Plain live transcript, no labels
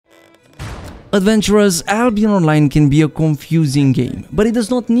Adventurers, Albion Online can be a confusing game, but it does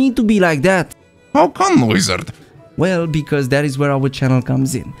not need to be like that. How come, wizard? Well, because that is where our channel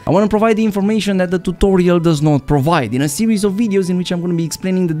comes in. I want to provide the information that the tutorial does not provide in a series of videos in which I'm going to be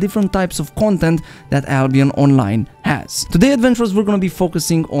explaining the different types of content that Albion Online has. Today, adventurers, we're going to be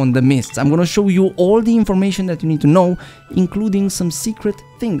focusing on the mists. I'm going to show you all the information that you need to know, including some secret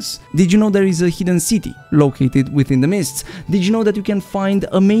things. Did you know there is a hidden city located within the mists? Did you know that you can find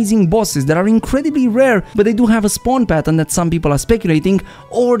amazing bosses that are incredibly rare, but they do have a spawn pattern that some people are speculating?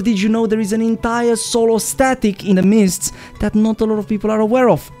 Or did you know there is an entire solo static in the mists that not a lot of people are aware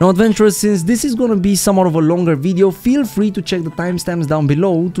of? Now, adventurers, since this is going to be somewhat of a longer video, feel free to check the timestamps down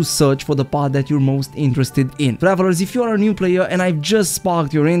below to search for the part that you're most interested in. Travelers, if you are a new player and I've just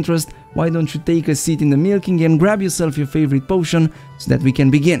sparked your interest, why don't you take a seat in the milking and grab yourself your favorite potion so that we can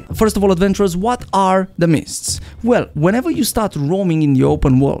begin. First of all, adventurers, what are the mists? Well, whenever you start roaming in the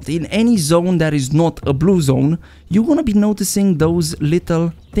open world, in any zone that is not a blue zone, you're gonna be noticing those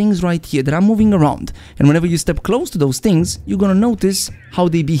little things right here that are moving around. And whenever you step close to those things, you're gonna notice how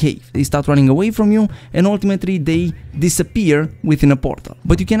they behave. They start running away from you and ultimately they disappear within a portal.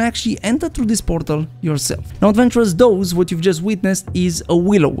 But you can actually enter through this portal yourself. Now, adventurers, what you've just witnessed is a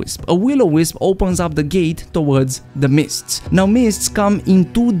will-o-wisp. A will-o-wisp opens up the gate towards the mists. Now, mists come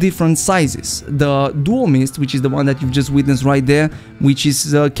in two different sizes. The duo mist, which is the one that you've just witnessed right there, which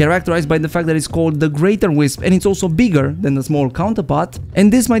is characterized by the fact that it's called the greater wisp, and it's also bigger than the small counterpart.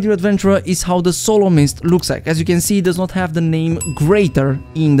 And this, my dear adventurer, is how the solo mist looks like. As you can see, it does not have the name greater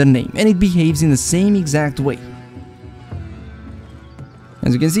in the name, and it behaves in the same exact way.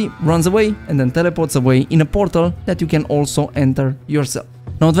 As you can see, runs away and then teleports away in a portal that you can also enter yourself.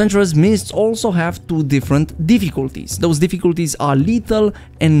 Now, adventurers, mists also have two different difficulties. Those difficulties are lethal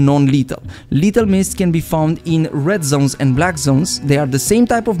and non-lethal. Lethal mists can be found in red zones and black zones. They are the same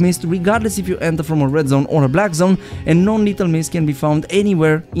type of mist regardless if you enter from a red zone or a black zone, and non-lethal mist can be found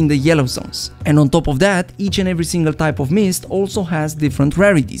anywhere in the yellow zones. And on top of that, each and every single type of mist also has different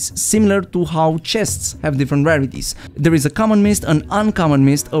rarities, similar to how chests have different rarities. There is a common mist, an uncommon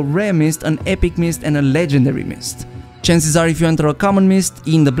mist, a rare mist, an epic mist, and a legendary mist. Chances are, if you enter a common mist,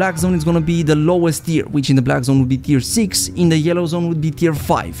 in the black zone it's gonna be the lowest tier, which in the black zone would be tier 6, in the yellow zone would be tier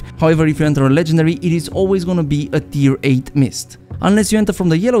 5. However, if you enter a legendary, it is always gonna be a tier 8 mist. Unless you enter from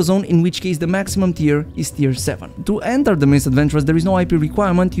the yellow zone, in which case the maximum tier is tier 7. To enter the mist, adventurers, there is no IP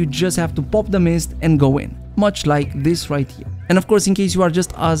requirement, you just have to pop the mist and go in. Much like this right here. And of course, in case you are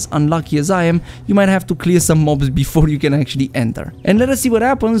just as unlucky as I am, you might have to clear some mobs before you can actually enter. And let us see what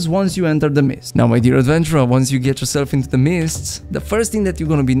happens once you enter the mist. Now, my dear adventurer, once you get yourself into the mists, the first thing that you're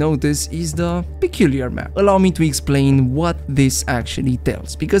gonna be noticed is the peculiar map. Allow me to explain what this actually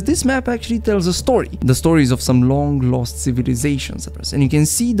tells, because this map actually tells a story. The stories of some long lost civilizations, and you can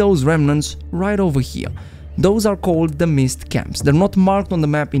see those remnants right over here. Those are called the mist camps. They're not marked on the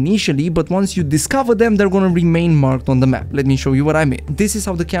map initially, but once you discover them, they're gonna remain marked on the map. Let me show you what I mean. This is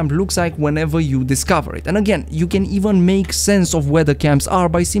how the camp looks like whenever you discover it. And again, you can even make sense of where the camps are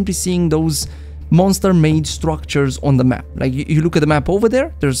by simply seeing those monster-made structures on the map. Like, you look at the map over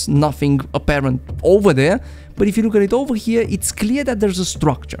there, there's nothing apparent over there, but if you look at it over here, it's clear that there's a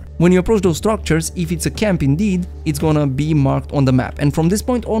structure. When you approach those structures, if it's a camp indeed, it's gonna be marked on the map. And from this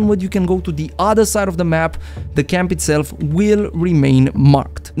point onward, you can go to the other side of the map, the camp itself will remain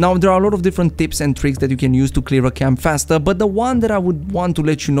marked. Now, there are a lot of different tips and tricks that you can use to clear a camp faster, but the one that I would want to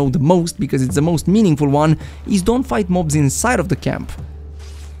let you know the most, because it's the most meaningful one, is don't fight mobs inside of the camp.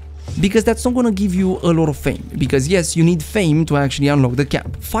 Because that's not gonna give you a lot of fame, because yes, you need fame to actually unlock the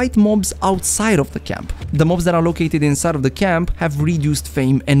camp. Fight mobs outside of the camp. The mobs that are located inside of the camp have reduced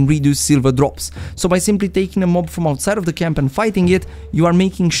fame and reduced silver drops. So by simply taking a mob from outside of the camp and fighting it, you are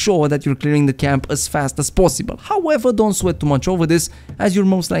making sure that you're clearing the camp as fast as possible. However, don't sweat too much over this, as you're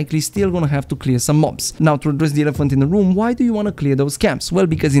most likely still gonna have to clear some mobs. Now, to address the elephant in the room, why do you want to clear those camps? Well,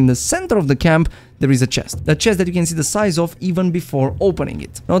 because in the center of the camp there is a chest. A chest that you can see the size of even before opening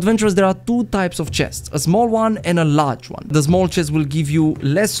it. Now, adventurers, there are two types of chests, a small one and a large one. The small chest will give you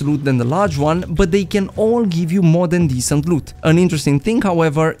less loot than the large one, but they can all give you more than decent loot. An interesting thing,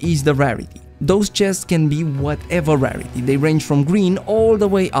 however, is the rarity. Those chests can be whatever rarity. They range from green all the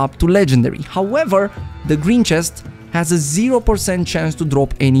way up to legendary. However, the green chest has a 0% chance to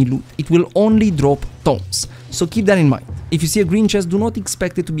drop any loot. It will only drop tomes. So keep that in mind. If you see a green chest, do not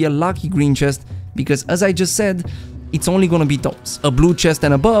expect it to be a lucky green chest, because as I just said, it's only gonna be tomes. A blue chest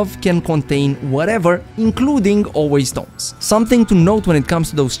and above can contain whatever, including always tomes. Something to note when it comes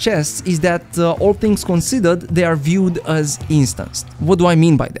to those chests is that all things considered, they are viewed as instanced. What do I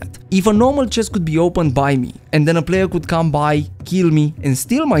mean by that? If a normal chest could be opened by me, and then a player could come by, kill me, and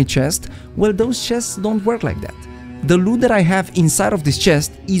steal my chest, well, those chests don't work like that. The loot that I have inside of this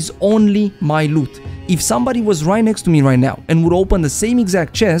chest is only my loot. If somebody was right next to me right now and would open the same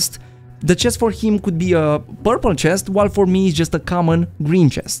exact chest, the chest for him could be a purple chest, while for me it's just a common green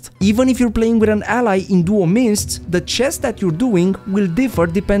chest. Even if you're playing with an ally in Duo Mists, the chest that you're doing will differ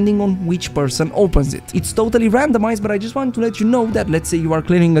depending on which person opens it. It's totally randomized, but I just want to let you know that let's say you are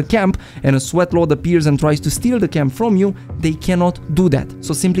clearing a camp and a sweat lord appears and tries to steal the camp from you, they cannot do that.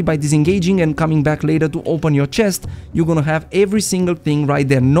 So simply by disengaging and coming back later to open your chest, you're gonna have every single thing right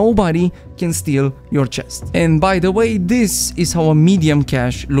there. Nobody can steal your chest. And by the way, this is how a medium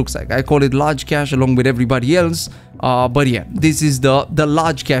cache looks like. I call it large cache along with everybody else, but yeah, this is the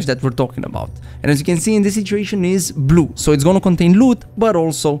large cache that we're talking about. And as you can see in this situation is blue, so it's gonna contain loot but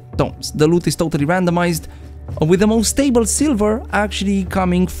also tomes. The loot is totally randomized, with the most stable silver actually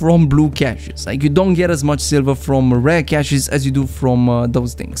coming from blue caches. Like, you don't get as much silver from rare caches as you do from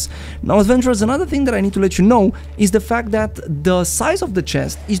those things. Now adventurers, another thing that I need to let you know is the fact that the size of the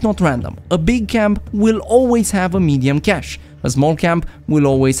chest is not random. A big camp will always have a medium cache. A small camp will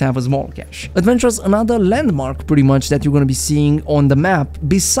always have a small cache. Adventurers, another landmark pretty much that you're going to be seeing on the map,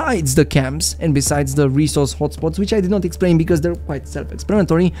 besides the camps and besides the resource hotspots, which I did not explain because they're quite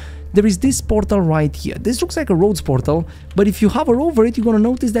self-explanatory, there is this portal right here. This looks like a roads portal, but if you hover over it, you're going to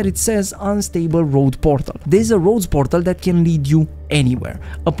notice that it says unstable road portal. There's a roads portal that can lead you anywhere.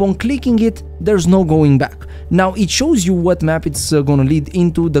 Upon clicking it, there's no going back. Now it shows you what map it's gonna lead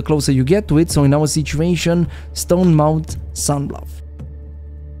into the closer you get to it. So in our situation, Stone Mount Sunbluff.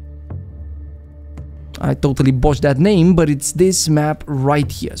 I totally botched that name, but it's this map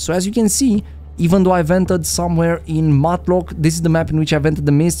right here. So as you can see, even though I've entered somewhere in Matlock, this is the map in which I've entered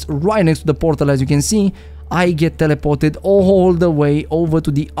the mist right next to the portal. As you can see, I get teleported all the way over to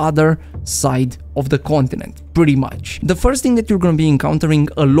the other side of the continent, pretty much. The first thing that you're going to be encountering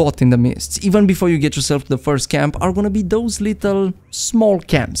a lot in the mists, even before you get yourself to the first camp, are going to be those little small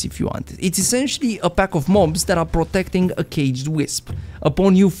camps, if you want. It's essentially a pack of mobs that are protecting a caged wisp.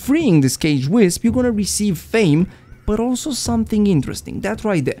 Upon you freeing this caged wisp, you're going to receive fame, but also something interesting. That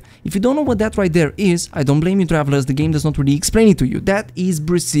right there. If you don't know what that right there is, I don't blame you, travelers, the game does not really explain it to you. That is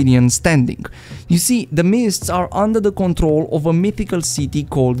Brazilian standing. You see, the mists are under the control of a mythical city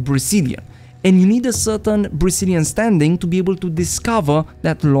called Brazilian, and you need a certain Brazilian standing to be able to discover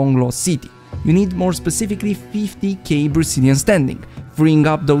that long lost city. You need more specifically 50k Brazilian standing. Freeing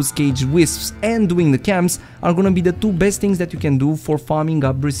up those caged wisps and doing the camps are gonna be the two best things that you can do for farming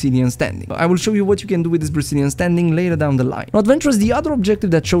up Brazilian standing. I will show you what you can do with this Brazilian standing later down the line. Now adventurers, the other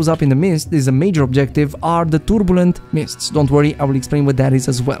objective that shows up in the mist, is a major objective, are the turbulent mists. Don't worry, I will explain what that is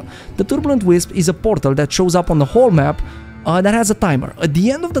as well. The turbulent wisp is a portal that shows up on the whole map that has a timer. At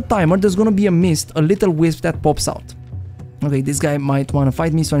the end of the timer, there's gonna be a mist, a little wisp that pops out. Okay, this guy might want to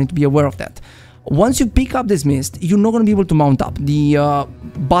fight me, so I need to be aware of that. Once you pick up this mist, you're not going to be able to mount up. The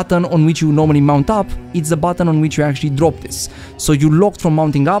button on which you normally mount up, it's the button on which you actually drop this. So you're locked from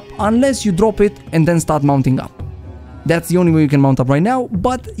mounting up unless you drop it and then start mounting up. That's the only way you can mount up right now,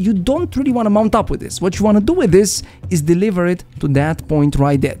 but you don't really want to mount up with this. What you want to do with this is deliver it to that point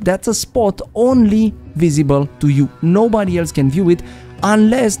right there. That's a spot only visible to you. Nobody else can view it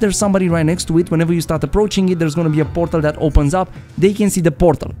unless there's somebody right next to it. Whenever you start approaching it, there's going to be a portal that opens up. They can see the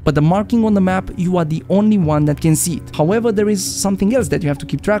portal, but the marking on the map, you are the only one that can see it. However, there is something else that you have to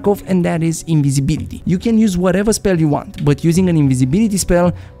keep track of, and that is invisibility. You can use whatever spell you want, but using an invisibility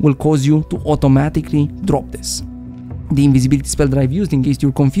spell will cause you to automatically drop this. The invisibility spell that I've used, in case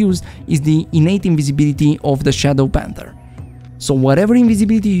you're confused, is the innate invisibility of the Shadow Panther. So whatever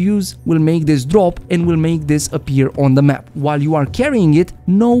invisibility you use will make this drop and will make this appear on the map. While you are carrying it,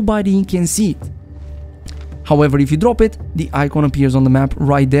 nobody can see it. However, if you drop it, the icon appears on the map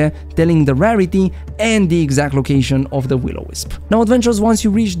right there, telling the rarity and the exact location of the Will-O-Wisp. Now adventurers, once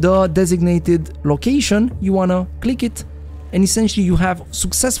you reach the designated location, you wanna click it, and essentially you have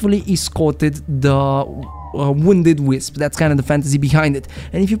successfully escorted the wounded wisp. That's kind of the fantasy behind it.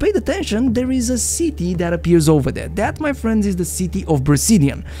 And if you paid attention, there is a city that appears over there. That, my friends, is the city of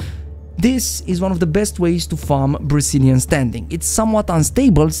Brazilian. This is one of the best ways to farm Brazilian standing. It's somewhat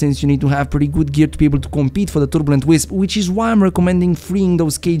unstable since you need to have pretty good gear to be able to compete for the turbulent wisp, which is why I'm recommending freeing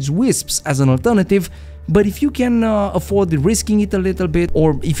those caged wisps as an alternative. But if you can afford risking it a little bit,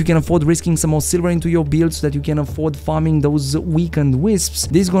 or if you can afford risking some more silver into your build so that you can afford farming those weakened wisps,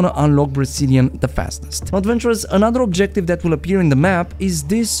 this is gonna unlock Brazilian the fastest. Now adventurers, another objective that will appear in the map is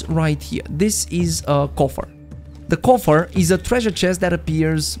this right here. This is a coffer. The coffer is a treasure chest that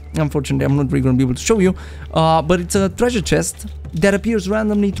appears, unfortunately I'm not really going to be able to show you, but it's a treasure chest that appears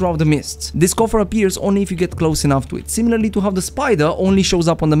randomly throughout the mists. This coffer appears only if you get close enough to it, similarly to how the spider only shows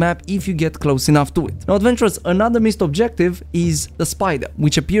up on the map if you get close enough to it. Now adventurers, another mist objective is the spider,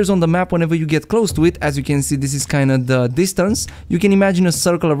 which appears on the map whenever you get close to it. As you can see, this is kind of the distance. You can imagine a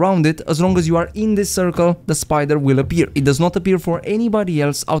circle around it. As long as you are in this circle, the spider will appear. It does not appear for anybody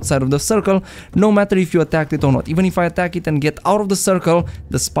else outside of the circle, no matter if you attacked it or not. Even if I attack it and get out of the circle,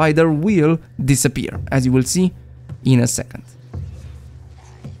 the spider will disappear, as you will see in a second.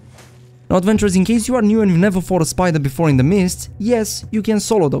 Now adventurers, in case you are new and you've never fought a spider before in the mist, yes, you can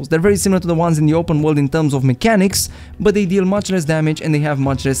solo those. They're very similar to the ones in the open world in terms of mechanics, but they deal much less damage and they have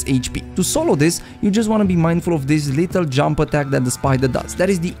much less HP. To solo this, you just want to be mindful of this little jump attack that the spider does. That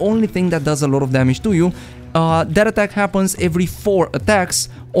is the only thing that does a lot of damage to you. That attack happens every 4 attacks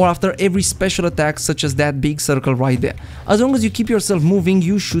or after every special attack, such as that big circle right there. As long as you keep yourself moving,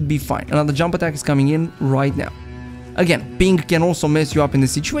 you should be fine. Another jump attack is coming in right now. Again, ping can also mess you up in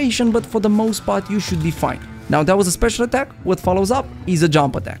this situation, but for the most part you should be fine. Now that was a special attack. What follows up is a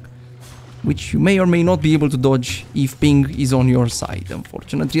jump attack, which you may or may not be able to dodge if ping is on your side,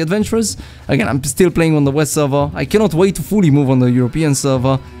 unfortunately, adventurers. Again, I'm still playing on the West server. I cannot wait to fully move on the European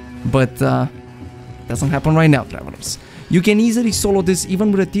server, but it doesn't happen right now, travelers. You can easily solo this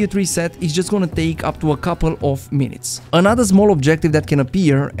even with a tier 3 set. It's just gonna take up to a couple of minutes. Another small objective that can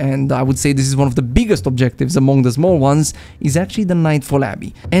appear, and I would say this is one of the biggest objectives among the small ones, is actually the Nightfall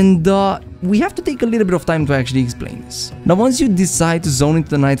Abbey. And we have to take a little bit of time to actually explain this. Now once you decide to zone into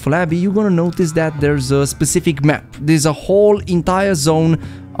the Nightfall Abbey, you're gonna notice that there's a specific map. There's a whole entire zone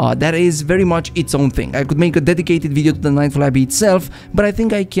that is very much its own thing. I could make a dedicated video to the Nightfall Abbey itself, but I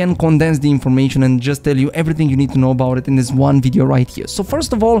think I can condense the information and just tell you everything you need to know about it in this one video right here. So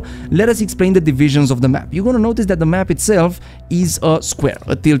first of all, let us explain the divisions of the map. You're gonna notice that the map itself is a square,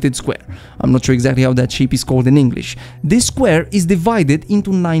 a tilted square. I'm not sure exactly how that shape is called in English. This square is divided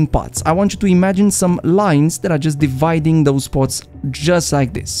into 9 parts. I want you to imagine some lines that are just dividing those spots just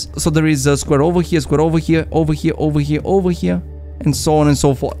like this. So there is a square over here, square over here, over here, over here, over here, and so on and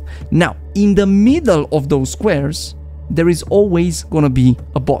so forth. Now, in the middle of those squares, there is always gonna be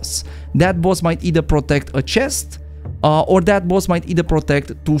a boss. That boss might either protect a chest, or that boss might either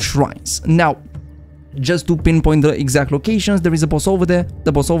protect 2 shrines. Now, just to pinpoint the exact locations, there is a boss over there,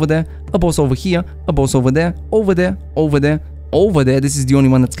 the boss over there, a boss over here, a boss over there, over there, over there, over there. This is the only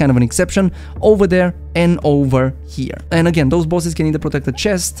one that's kind of an exception, over there, and over here. And again, those bosses can either protect a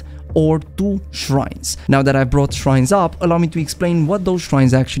chest or 2 shrines. Now that I've brought shrines up, allow me to explain what those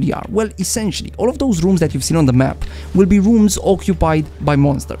shrines actually are. Well, essentially, all of those rooms that you've seen on the map will be rooms occupied by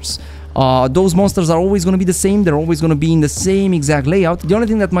monsters. Those monsters are always going to be the same, they're always going to be in the same exact layout. The only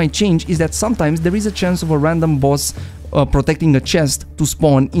thing that might change is that sometimes there is a chance of a random boss protecting a chest to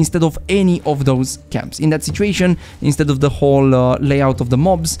spawn instead of any of those camps. In that situation, instead of the whole layout of the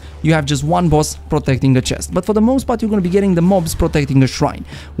mobs, you have just one boss protecting a chest. But for the most part, you're going to be getting the mobs protecting a shrine.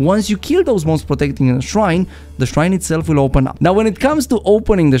 Once you kill those mobs protecting a shrine, the shrine itself will open up. Now, when it comes to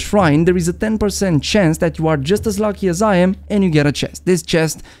opening the shrine, there is a 10% chance that you are just as lucky as I am and you get a chest. This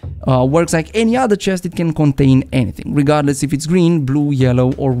chest works like any other chest. It can contain anything, regardless if it's green, blue,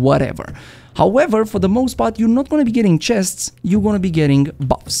 yellow, or whatever. However, for the most part, you're not going to be getting chests, you're going to be getting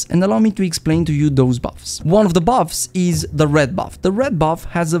buffs. And allow me to explain to you those buffs. One of the buffs is the red buff. The red buff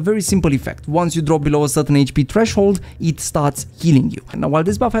has a very simple effect. Once you drop below a certain HP threshold, it starts healing you. Now, while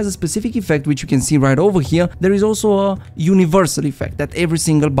this buff has a specific effect, which you can see right over here, there is also a universal effect that every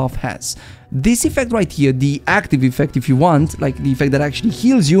single buff has. This effect right here, the active effect if you want, like the effect that actually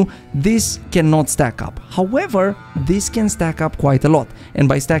heals you, this cannot stack up. However, this can stack up quite a lot. And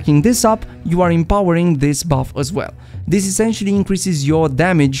by stacking this up, you are empowering this buff as well. This essentially increases your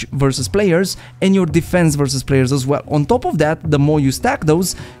damage versus players and your defense versus players as well. On top of that, the more you stack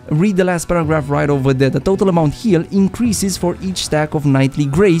those, read the last paragraph right over there, the total amount healed increases for each stack of Knightly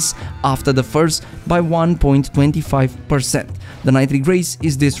Grace after the first by 1.25%. The Knightly Grace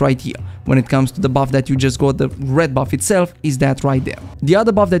is this right here. When it comes to the buff that you just got, the red buff itself is that right there. The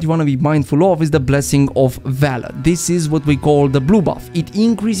other buff that you want to be mindful of is the Blessing of Valor. This is what we call the blue buff. It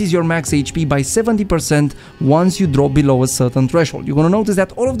increases your max HP by 70% once you drop below a certain threshold. You're going to notice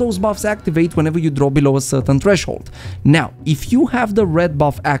that all of those buffs activate whenever you drop below a certain threshold. Now, if you have the red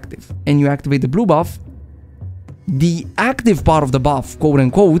buff active and you activate the blue buff, the active part of the buff, quote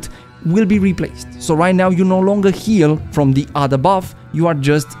unquote, will be replaced. So right now you no longer heal from the other buff, you are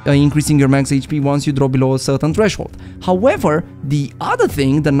just increasing your max HP once you drop below a certain threshold. However, the other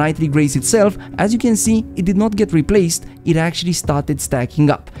thing, the Nightly Grace itself, as you can see, it did not get replaced, it actually started stacking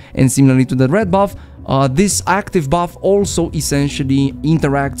up. And similarly to the red buff, this active buff also essentially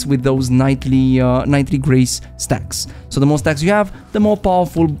interacts with those nightly grace stacks. So the more stacks you have, the more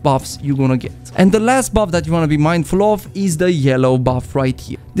powerful buffs you're gonna get. And the last buff that you wanna be mindful of is the yellow buff right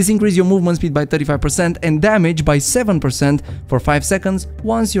here. This increases your movement speed by 35% and damage by 7% for 5 seconds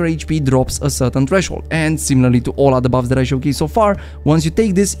once your HP drops a certain threshold. And similarly to all other buffs that I showcased so far, once you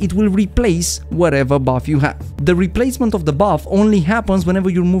take this, it will replace whatever buff you have. The replacement of the buff only happens whenever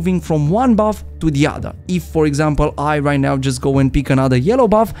you're moving from one buff to the other. If, for example, I right now just go and pick another yellow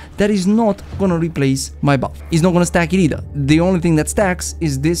buff, that is not gonna replace my buff. It's not gonna stack it either. The only thing that stacks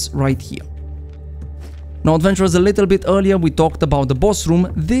is this right here. Now, adventurers, a little bit earlier we talked about the boss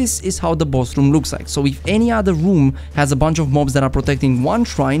room. This is how the boss room looks like. So if any other room has a bunch of mobs that are protecting one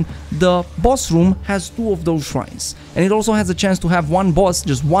shrine, the boss room has 2 of those shrines. And it also has a chance to have one boss,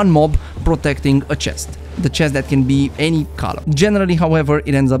 just one mob, protecting a chest. The chest that can be any color. Generally, however,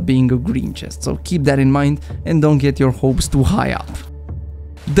 it ends up being a green chest. So keep that in mind and don't get your hopes too high up.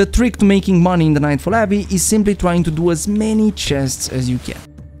 The trick to making money in the Nightfall Abbey is simply trying to do as many chests as you can.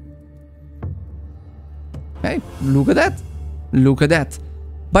 Hey, look at that. Look at that.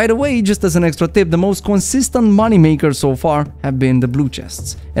 By the way, just as an extra tip, the most consistent money makers so far have been the blue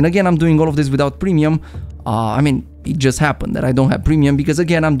chests. And again, I'm doing all of this without premium. I mean, it just happened that I don't have premium because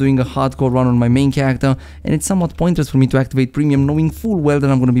again I'm doing a hardcore run on my main character and it's somewhat pointless for me to activate premium knowing full well that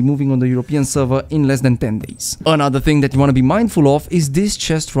I'm going to be moving on the European server in less than 10 days. Another thing that you want to be mindful of is this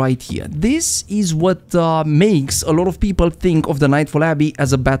chest right here. This is what makes a lot of people think of the Nightfall Abbey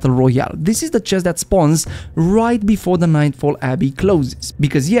as a battle royale. This is the chest that spawns right before the Nightfall Abbey closes.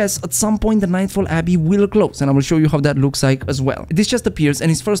 Because yes, at some point the Nightfall Abbey will close and I will show you how that looks like as well. This chest appears and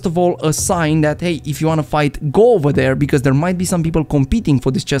is first of all a sign that hey, if you want to fight, go over there because there might be some people competing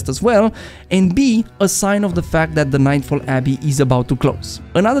for this chest as well, and B, a sign of the fact that the Nightfall Abbey is about to close.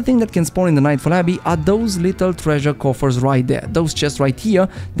 Another thing that can spawn in the Nightfall Abbey are those little treasure coffers right there, those chests right here,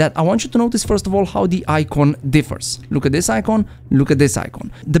 that I want you to notice first of all how the icon differs. Look at this icon, look at this icon.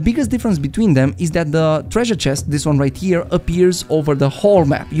 The biggest difference between them is that the treasure chest, this one right here, appears over the whole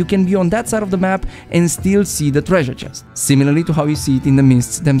map. You can be on that side of the map and still see the treasure chest, similarly to how you see it in the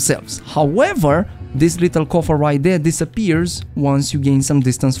mists themselves. However, this little coffer right there disappears once you gain some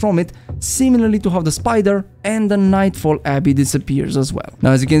distance from it, similarly to how the spider and the Nightfall Abbey disappears as well.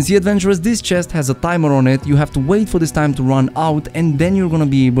 Now, as you can see, adventurers, this chest has a timer on it. You have to wait for this time to run out and then you're gonna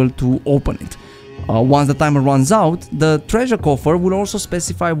be able to open it. Once the timer runs out, the treasure coffer will also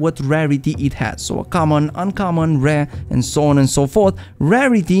specify what rarity it has. So a common, uncommon, rare, and so on and so forth.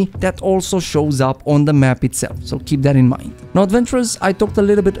 Rarity that also shows up on the map itself. So keep that in mind. Now, adventurers, I talked a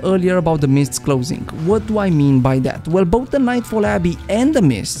little bit earlier about the mists closing. What do I mean by that? Well, both the Nightfall Abbey and the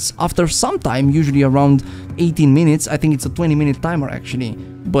mists, after some time, usually around 18 minutes, I think it's a 20-minute timer actually,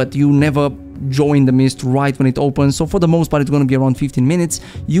 but you never join the mist right when it opens, so for the most part it's going to be around 15 minutes.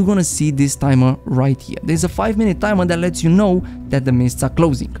 You're going to see this timer right here. There's a 5-minute timer that lets you know that the mists are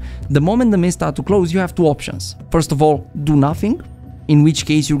closing. The moment the mists start to close, you have 2 options. First of all, do nothing, in which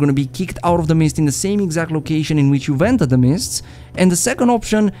case you're going to be kicked out of the mist in the same exact location in which you've entered the mists. And the second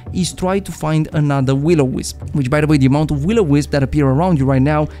option is try to find another will-o-wisp, which, by the way, the amount of will-o-wisp that appear around you right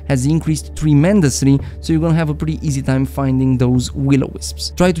now has increased tremendously, so you're going to have a pretty easy time finding those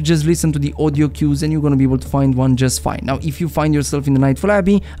will-o-wisps. Try to just listen to the audio cues and you're going to be able to find one just fine. Now, if you find yourself in the Nightfall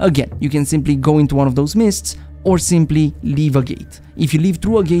Abbey, again, you can simply go into one of those mists or simply leave a gate. If you leave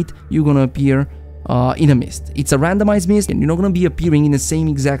through a gate, you're going to appear in a mist. It's a randomized mist and you're not going to be appearing in the same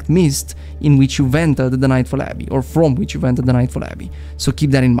exact mist in which you've entered the Nightfall Abbey or from which you've entered the Nightfall Abbey. So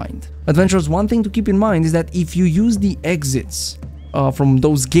keep that in mind. Adventurers, one thing to keep in mind is that if you use the exits from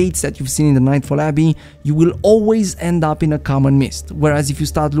those gates that you've seen in the Nightfall Abbey, you will always end up in a common mist. Whereas if you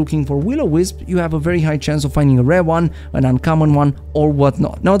start looking for will-o-wisp, you have a very high chance of finding a rare one, an uncommon one, or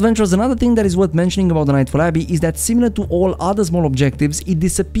whatnot. Now, adventurers, another thing that is worth mentioning about the Nightfall Abbey is that similar to all other small objectives, it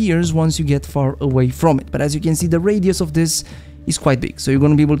disappears once you get far away from it. But as you can see, the radius of this is quite big, so you're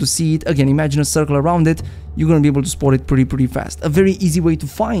going to be able to see it. Again, imagine a circle around it, you're going to be able to spot it pretty fast. A very easy way to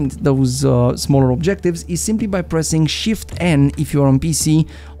find those smaller objectives is simply by pressing Shift N if you're on PC,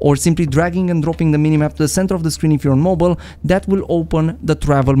 or simply dragging and dropping the minimap to the center of the screen if you're on mobile. That will open the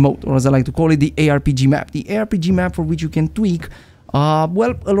travel mode, or as I like to call it, the ARPG map. The ARPG map for which you can tweak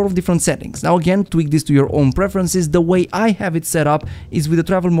Well, a lot of different settings. Now again, tweak this to your own preferences. The way I have it set up is with the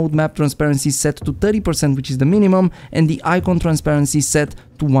travel mode map transparency set to 30%, which is the minimum, and the icon transparency set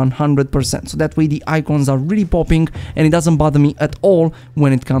to 100%. So that way the icons are really popping and it doesn't bother me at all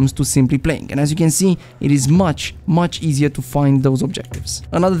when it comes to simply playing. And as you can see, it is much easier to find those objectives.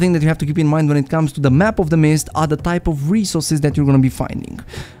 Another thing that you have to keep in mind when it comes to the map of the mist are the type of resources that you're going to be finding.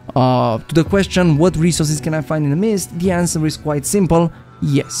 To the question, what resources can I find in the mist? The answer is quite simple,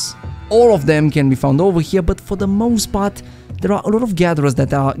 yes. All of them can be found over here, but for the most part, there are a lot of gatherers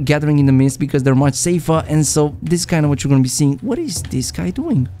that are gathering in the mist because they're much safer, and so this is kind of what you're going to be seeing. What is this guy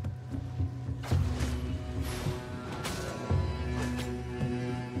doing?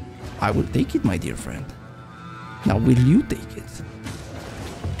 I will take it, my dear friend. Now will you take it?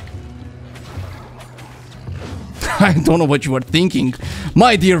 I don't know what you are thinking,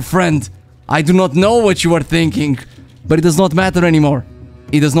 my dear friend. I do not know what you are thinking, but it does not matter anymore.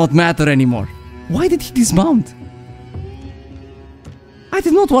 It does not matter anymore. Why did he dismount? I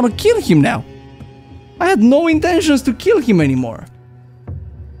did not want to kill him now. I had no intentions to kill him anymore.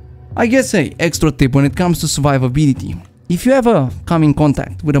 I guess, hey, extra tip when it comes to survivability. If you ever come in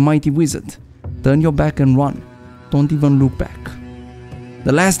contact with a mighty wizard, turn your back and run. Don't even look back.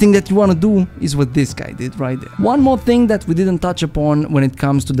 The last thing that you want to do is what this guy did right there. One more thing that we didn't touch upon when it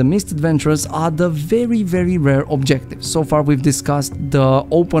comes to the Mist Adventures are the very rare objectives. So far we've discussed the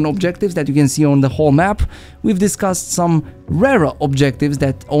open objectives that you can see on the whole map. We've discussed some rarer objectives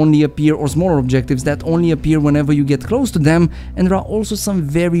that only appear, or smaller objectives that only appear whenever you get close to them, and there are also some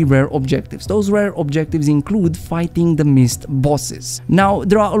very rare objectives. Those rare objectives include fighting the Mist bosses. Now,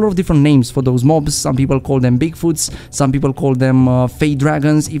 there are a lot of different names for those mobs. Some people call them Bigfoots, some people call them Fey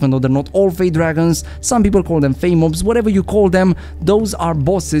Dragons, even though they're not all Fey Dragons. Some people call them Fey mobs. Whatever you call them, those are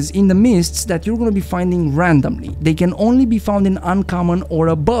bosses in the mists that you're going to be finding randomly. They can only be found in uncommon or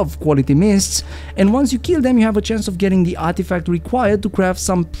above quality mists, and once you kill them, you have a chance of getting the artifact required to craft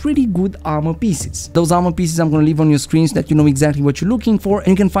some pretty good armor pieces. Those armor pieces I'm going to leave on your screen so that you know exactly what you're looking for, and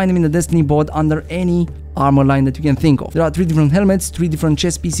you can find them in the Destiny board under any armor line that you can think of. There are 3 different helmets, 3 different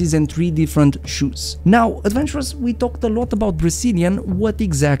chest pieces, and 3 different shoes. Now, adventurers, we talked a lot about Brazilian. What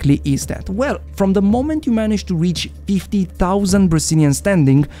exactly is that? Well, from the moment you manage to reach 50,000 Brazilian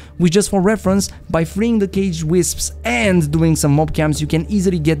standing, which, just for reference, by freeing the caged wisps and doing some mob camps, you can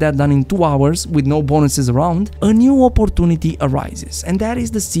easily get that done in 2 hours with no bonuses around, a new opportunity arises, and that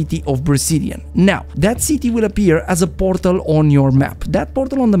is the city of Brazilian. Now, that city will appear as a portal on your map. That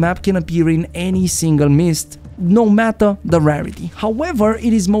portal on the map can appear in any single mist, no matter the rarity. However,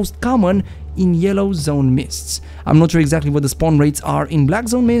 it is most common in yellow zone mists. I'm not sure exactly what the spawn rates are in black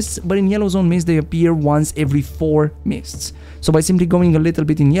zone mists, but in yellow zone mists they appear once every 4 mists. So by simply going a little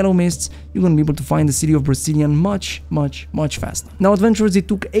bit in yellow mists, you're going to be able to find the city of Brazilian much faster. Now, adventurers, it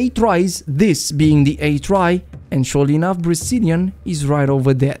took 8 tries, this being the 8th try, and surely enough, Brazilian is right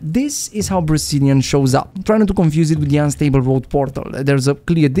over there. This is how Brazilian shows up. Try not to confuse it with the Unstable Road portal. There's a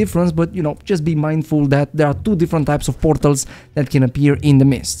clear difference, but you know, just be mindful that there are 2 different types of portals that can appear in the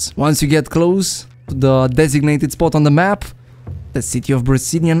mists. Once you get close to the designated spot on the map, the city of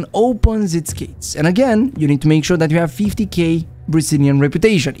Brazilian opens its gates. And again, you need to make sure that you have 50k Brazilian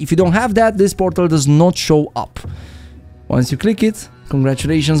reputation. If you don't have that, this portal does not show up. Once you click it,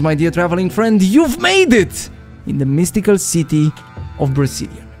 congratulations, my dear traveling friend, you've made it in the mystical city of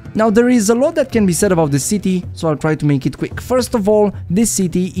Brazilian. Now, there is a lot that can be said about the city, so I'll try to make it quick. First of all, this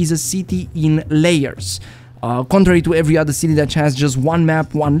city is a city in layers. Contrary to every other city that has just 1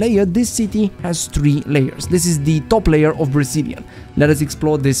 map, 1 layer, this city has 3 layers. This is the top layer of Brazilian. Let us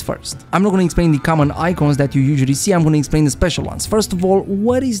explore this first. I'm not going to explain the common icons that you usually see, I'm going to explain the special ones. First of all,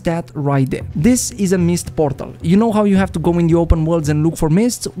 what is that right there? This is a mist portal. You know how you have to go in the open worlds and look for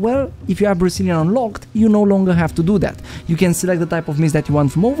mists? Well, if you have Brazilian unlocked, you no longer have to do that. You can select the type of mist that you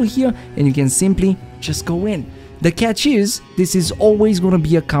want from over here, and you can simply just go in. The catch is, this is always going to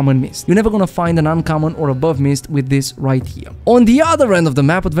be a common mist. You're never going to find an uncommon or above mist with this right here. On the other end of the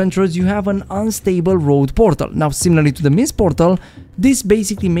map, adventurers, you have an unstable road portal. Now, similarly to the mist portal, this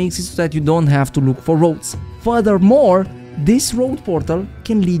basically makes it so that you don't have to look for roads. Furthermore, this road portal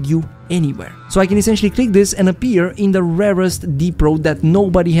can lead you anywhere. So I can essentially click this and appear in the rarest deep road that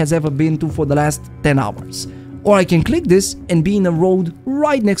nobody has ever been to for the last 10 hours. Or I can click this and be in a road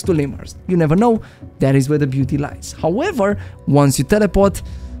right next to Limhurst. You never know, that is where the beauty lies. However, once you teleport,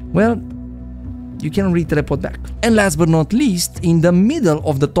 well, you can re-teleport back. And last but not least, in the middle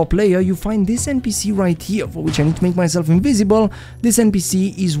of the top layer, you find this NPC right here, for which I need to make myself invisible. This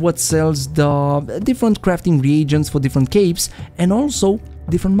NPC is what sells the different crafting reagents for different capes and also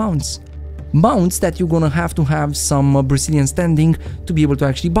different mounts. mounts that you're gonna have to have some Brazilian standing to be able to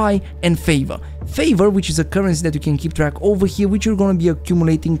actually buy, and favor. Favor, which is a currency that you can keep track over here, which you're gonna be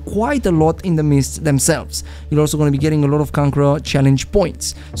accumulating quite a lot in the mists themselves. You're also gonna be getting a lot of Conqueror challenge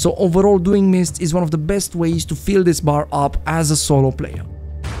points. So overall, doing mists is one of the best ways to fill this bar up as a solo player.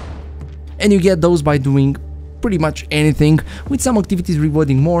 And you get those by doing pretty much anything, with some activities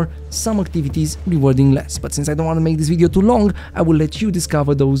rewarding more, some activities rewarding less. But since I don't want to make this video too long, I will let you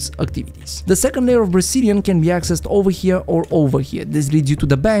discover those activities. The second layer of Brazilian can be accessed over here or over here. This leads you to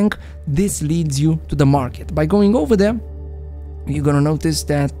the bank, this leads you to the market. By going over there, you're gonna notice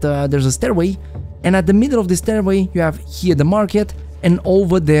that there's a stairway, and at the middle of the stairway you have here the market, and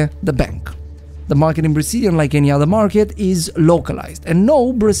over there the bank. The market in Brazilian, like any other market, is localized. And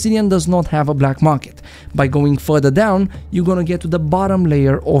no, Brazilian does not have a black market. By going further down, you're gonna get to the bottom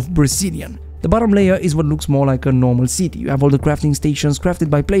layer of Brazilian. The bottom layer is what looks more like a normal city. You have all the crafting stations crafted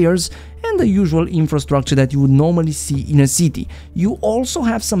by players and the usual infrastructure that you would normally see in a city. You also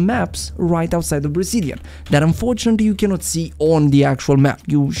have some maps right outside of Brazilian that unfortunately you cannot see on the actual map.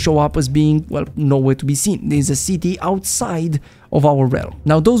 You show up as being, well, nowhere to be seen. There's a city outside of our realm.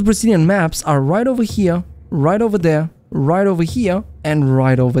 Now those Brazilian maps are right over here, right over there, right over here, and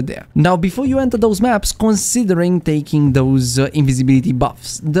right over there. Now before you enter those maps, considering taking those invisibility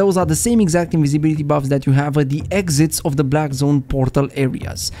buffs. Those are the same exact invisibility buffs that you have at the exits of the black zone portal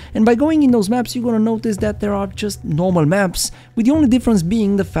areas. And by going in those maps, you're gonna notice that there are just normal maps, with the only difference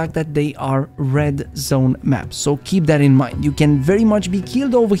being the fact that they are red zone maps. So keep that in mind. You can very much be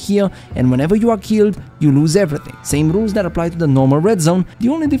killed over here, and whenever you are killed, you lose everything. Same rules that apply to the normal red zone, the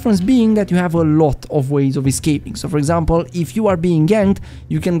only difference being that you have a lot of ways of escaping. So for example, if you are being ganked,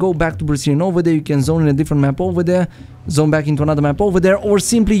 you can go back to Brazilian over there, you can zone in a different map over there, zone back into another map over there, or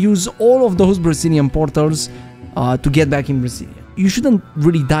simply use all of those Brazilian portals to get back in Brazilian. You shouldn't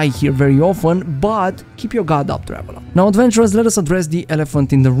really die here very often, but keep your guard up, traveler. Now adventurers, let us address the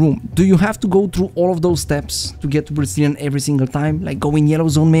elephant in the room. Do you have to go through all of those steps to get to Brazilian every single time? Like go in yellow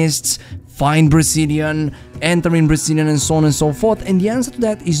zone mists, find Brazilian, enter in Brazilian, and so on and so forth? And the answer to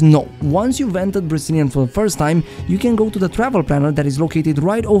that is no. Once you've entered Brazilian for the first time, you can go to the travel planner that is located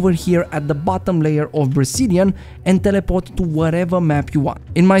right over here at the bottom layer of Brazilian and teleport to whatever map you want.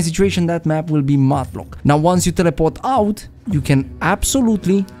 In my situation, that map will be Matlock. Now once you teleport out, you can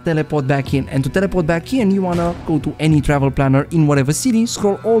absolutely teleport back in. And to teleport back in, you wanna go to any travel planner in whatever city,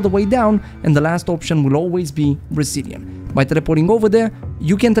 scroll all the way down, and the last option will always be Brazilian. By teleporting over there,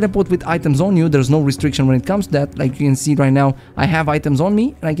 you can teleport with items on you. There's no restriction when it comes to that. Like you can see right now, I have items on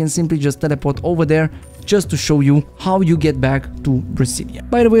me, and I can simply just teleport over there just to show you how you get back to Brazilian.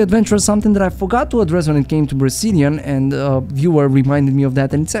 By the way, adventurers, something that I forgot to address when it came to Brazilian, and a viewer reminded me of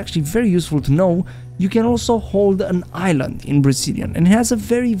that, and it's actually very useful to know. You can also hold an island in Brazilian, and it has a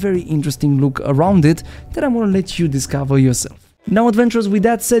very, very interesting look around it that I'm gonna let you discover yourself. Now adventurers, with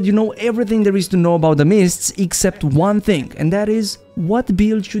that said, you know everything there is to know about the mists except one thing, and that is what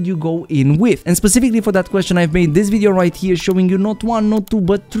build should you go in with. And specifically for that question, I've made this video right here showing you not one, not two,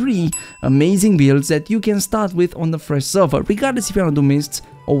 but 3 amazing builds that you can start with on the fresh server, regardless if you want to do mists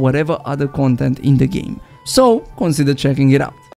or whatever other content in the game. So consider checking it out.